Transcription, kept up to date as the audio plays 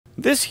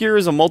This here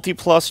is a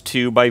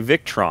MultiPlus-II by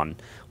Victron.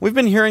 We've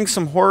been hearing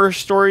some horror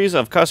stories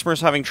of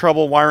customers having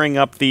trouble wiring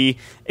up the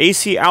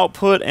AC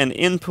output and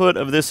input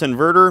of this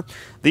inverter.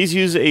 These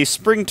use a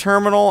spring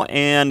terminal,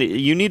 and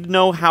you need to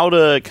know how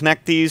to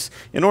connect these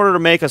in order to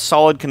make a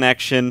solid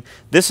connection.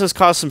 This has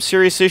caused some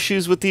serious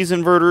issues with these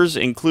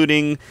inverters,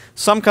 including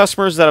some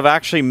customers that have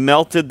actually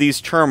melted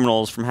these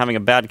terminals from having a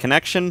bad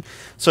connection.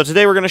 So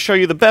today we're going to show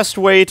you the best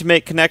way to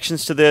make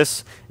connections to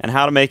this and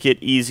how to make it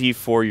easy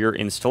for your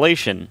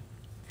installation.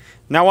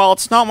 Now, while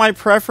it's not my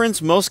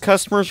preference, most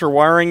customers are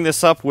wiring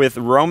this up with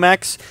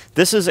Romex.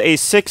 This is a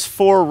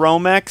 6-4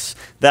 Romex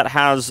that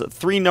has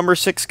 3 number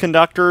 6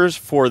 conductors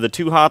for the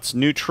 2 hots,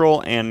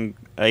 neutral, and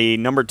a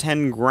number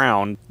 10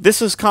 ground.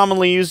 This is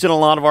commonly used in a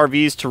lot of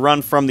RVs to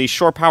run from the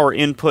shore power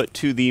input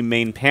to the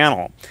main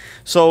panel.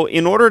 So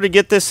in order to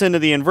get this into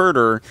the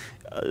inverter,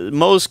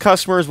 most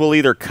customers will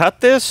either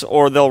cut this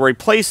or they'll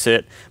replace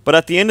it. But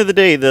at the end of the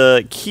day,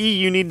 the key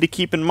you need to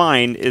keep in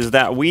mind is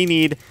that we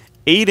need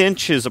 8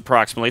 inches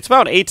approximately. It's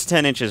about 8 to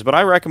 10 inches, but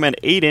I recommend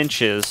 8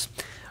 inches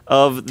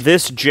of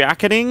this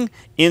jacketing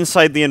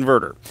inside the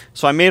inverter.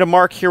 So I made a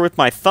mark here with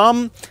my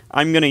thumb.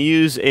 I'm going to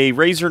use a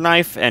razor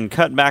knife and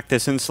cut back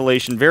this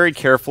insulation very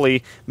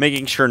carefully,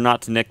 making sure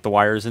not to nick the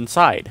wires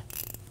inside.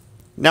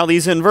 Now,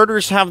 these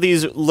inverters have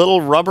these little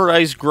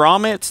rubberized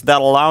grommets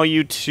that allow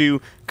you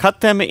to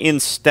cut them in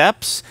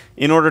steps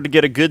in order to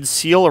get a good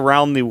seal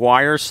around the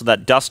wires so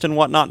that dust and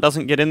whatnot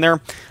doesn't get in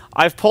there.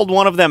 I've pulled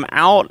one of them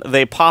out.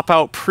 They pop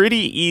out pretty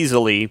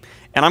easily,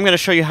 and I'm going to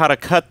show you how to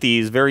cut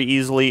these very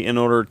easily in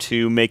order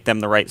to make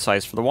them the right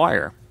size for the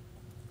wire.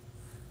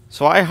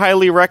 So I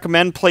highly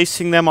recommend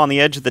placing them on the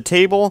edge of the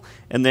table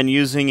and then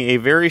using a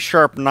very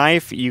sharp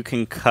knife. You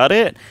can cut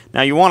it.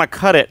 Now you want to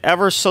cut it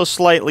ever so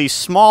slightly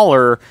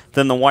smaller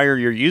than the wire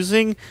you're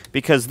using,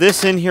 because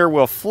this in here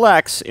will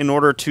flex in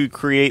order to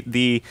create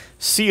the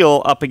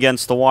seal up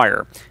against the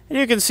wire. And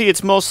you can see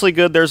it's mostly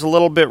good. There's a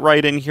little bit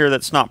right in here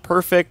that's not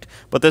perfect,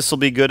 but this will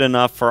be good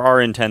enough for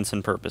our intents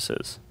and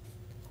purposes.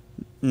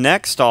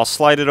 Next, I'll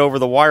slide it over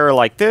the wire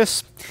like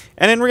this.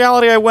 And in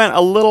reality, I went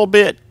a little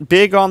bit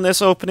big on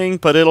this opening,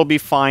 but it'll be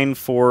fine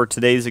for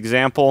today's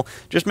example.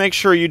 Just make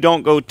sure you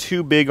don't go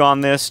too big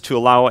on this to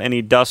allow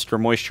any dust or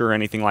moisture or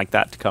anything like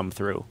that to come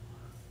through.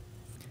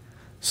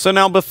 So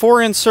now,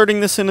 before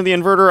inserting this into the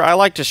inverter, I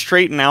like to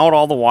straighten out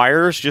all the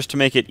wires just to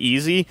make it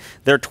easy.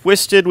 They're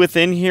twisted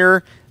within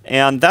here,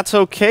 and that's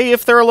okay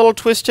if they're a little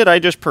twisted. I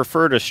just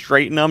prefer to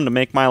straighten them to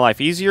make my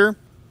life easier.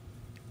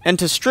 And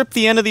to strip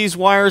the end of these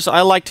wires, I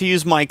like to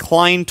use my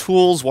Klein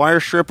Tools wire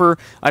stripper.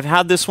 I've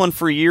had this one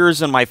for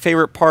years, and my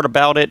favorite part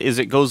about it is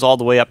it goes all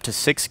the way up to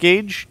 6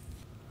 gauge.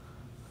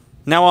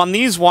 Now on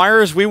these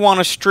wires, we want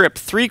to strip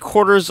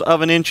 3/4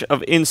 of an inch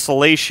of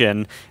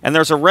insulation, and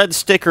there's a red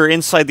sticker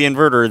inside the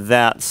inverter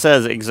that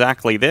says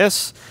exactly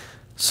this.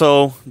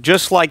 So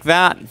just like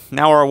that,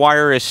 now our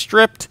wire is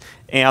stripped,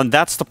 and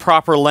that's the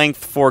proper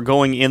length for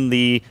going in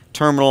the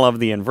terminal of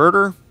the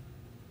inverter.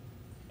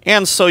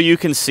 And so you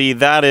can see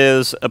that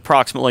is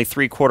approximately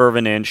 3/4 of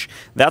an inch.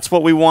 That's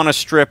what we want to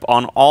strip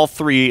on all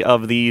 3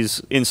 of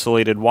these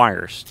insulated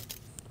wires.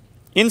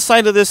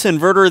 Inside of this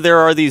inverter, there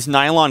are these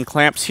nylon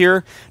clamps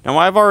here. Now,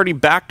 I've already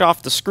backed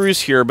off the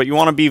screws here, but you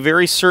want to be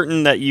very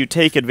certain that you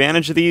take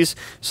advantage of these,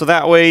 so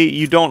that way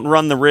you don't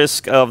run the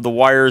risk of the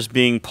wires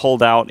being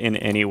pulled out in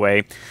any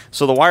way.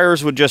 So the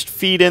wires would just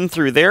feed in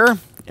through there,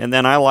 and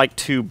then I like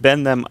to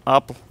bend them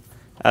up,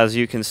 as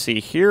you can see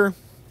here.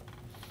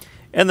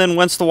 And then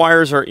once the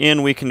wires are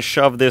in, we can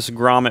shove this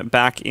grommet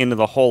back into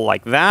the hole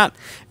like that.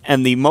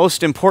 And the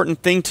most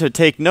important thing to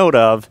take note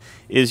of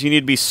is you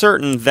need to be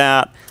certain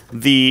that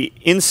the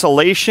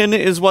insulation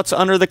is what's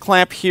under the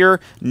clamp here,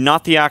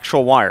 not the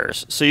actual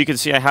wires. So you can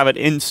see I have it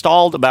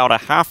installed about a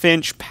 1/2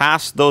 inch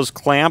past those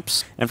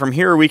clamps. And from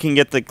here we can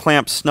get the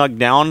clamp snugged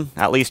down,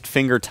 at least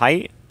finger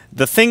tight.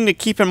 The thing to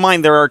keep in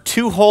mind, there are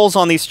 2 holes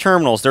on these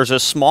terminals. There's a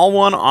small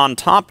one on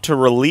top to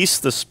release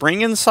the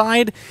spring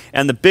inside,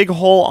 and the big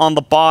hole on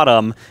the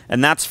bottom,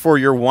 and that's for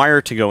your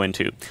wire to go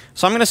into.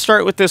 So I'm going to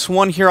start with this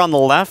one here on the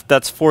left.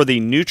 That's for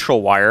the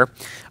neutral wire.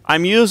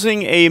 I'm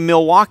using a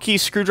Milwaukee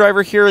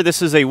screwdriver here.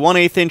 This is a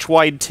 1/8 inch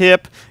wide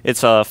tip.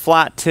 It's a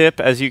flat tip,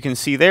 as you can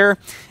see there.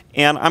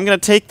 And I'm going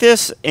to take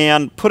this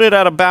and put it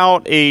at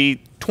about a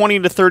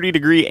 20 to 30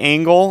 degree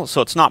angle, so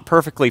it's not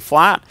perfectly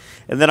flat,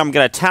 and then I'm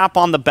going to tap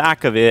on the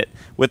back of it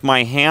with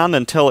my hand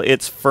until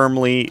it's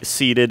firmly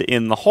seated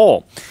in the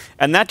hole,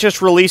 and that just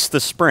released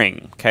the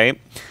spring. Okay,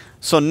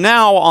 so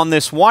now on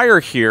this wire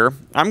here,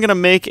 I'm going to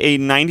make a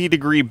 90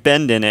 degree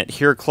bend in it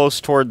here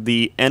close toward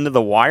the end of the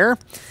wire,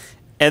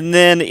 and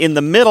then in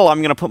the middle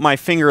I'm going to put my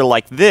finger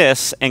like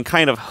this and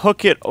kind of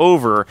hook it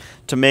over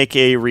to make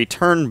a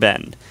return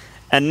bend.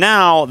 And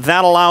now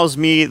that allows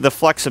me the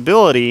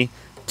flexibility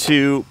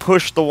to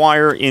push the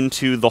wire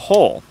into the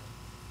hole.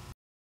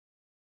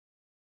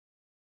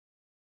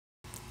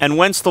 And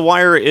once the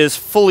wire is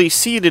fully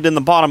seated in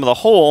the bottom of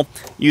the hole,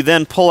 you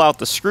then pull out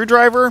the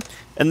screwdriver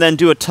and then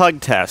do a tug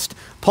test.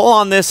 Pull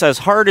on this as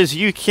hard as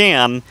you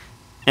can,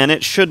 and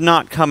it should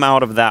not come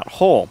out of that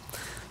hole.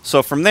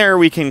 So from there,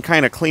 we can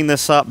kind of clean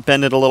this up,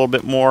 bend it a little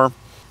bit more,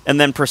 and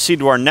then proceed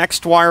to our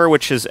next wire,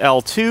 which is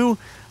L2.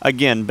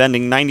 Again,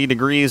 bending 90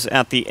 degrees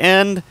at the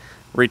end,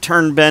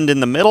 return bend in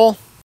the middle.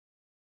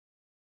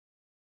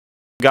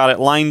 Got it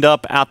lined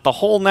up at the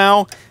hole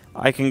now.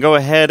 I can go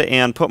ahead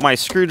and put my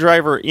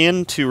screwdriver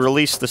in to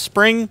release the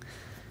spring.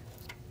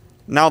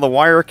 Now the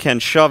wire can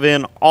shove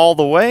in all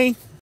the way.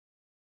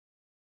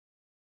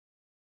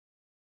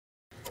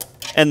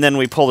 And then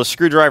we pull the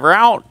screwdriver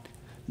out,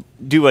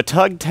 do a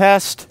tug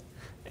test,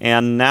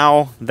 and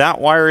now that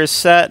wire is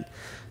set.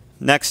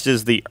 Next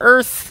is the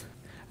earth.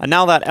 And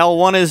now that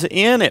L1 is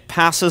in, it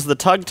passes the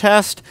tug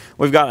test.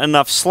 We've got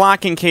enough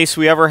slack in case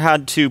we ever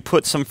had to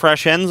put some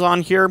fresh ends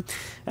on here.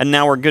 And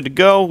now we're good to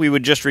go. We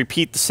would just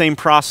repeat the same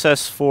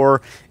process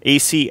for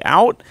AC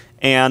out,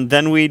 and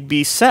then we'd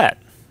be set.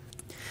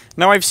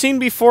 Now, I've seen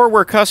before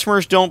where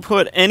customers don't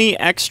put any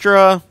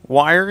extra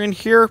wire in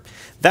here.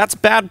 That's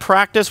bad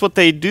practice. What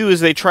they do is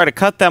they try to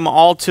cut them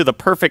all to the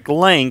perfect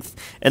length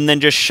and then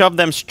just shove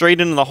them straight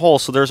into the hole.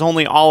 So there's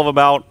only all of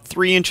about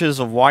 3 inches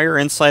of wire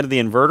inside of the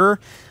inverter.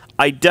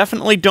 I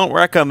definitely don't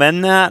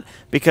recommend that,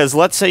 because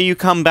let's say you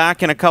come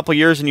back in a couple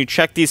years and you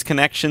check these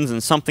connections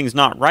and something's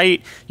not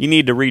right, you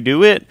need to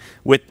redo it.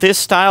 With this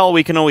style,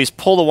 we can always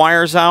pull the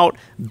wires out,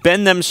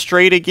 bend them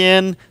straight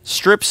again,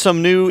 strip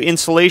some new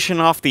insulation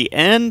off the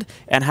end,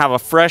 and have a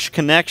fresh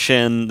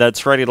connection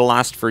that's ready to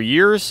last for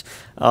years.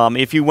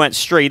 If you went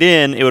straight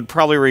in, it would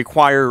probably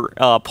require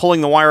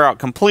pulling the wire out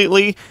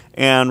completely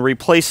and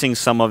replacing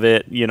some of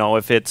it. You know,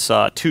 if it's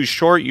too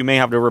short, you may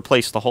have to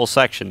replace the whole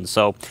section.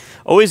 So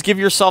always give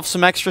yourself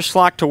some extra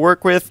slack to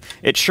work with.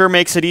 It sure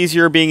makes it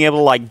easier being able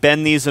to like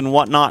bend these and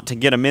whatnot to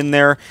get them in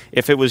there.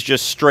 If it was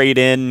just straight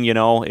in, you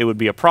know, it would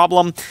be a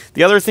problem.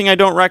 The other thing I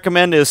don't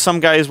recommend is some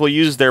guys will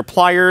use their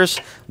pliers.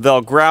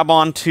 They'll grab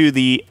onto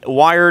the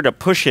wire to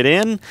push it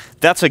in.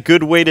 That's a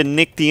good way to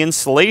nick the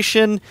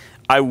insulation.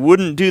 I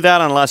wouldn't do that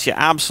unless you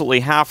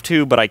absolutely have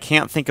to, but I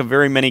can't think of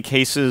very many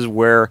cases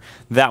where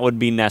that would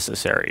be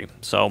necessary.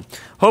 So,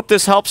 hope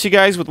this helps you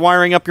guys with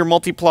wiring up your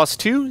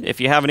MultiPlus-II.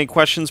 If you have any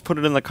questions, put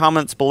it in the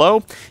comments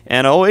below.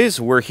 And always,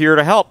 we're here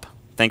to help.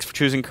 Thanks for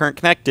choosing Current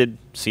Connected.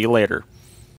 See you later.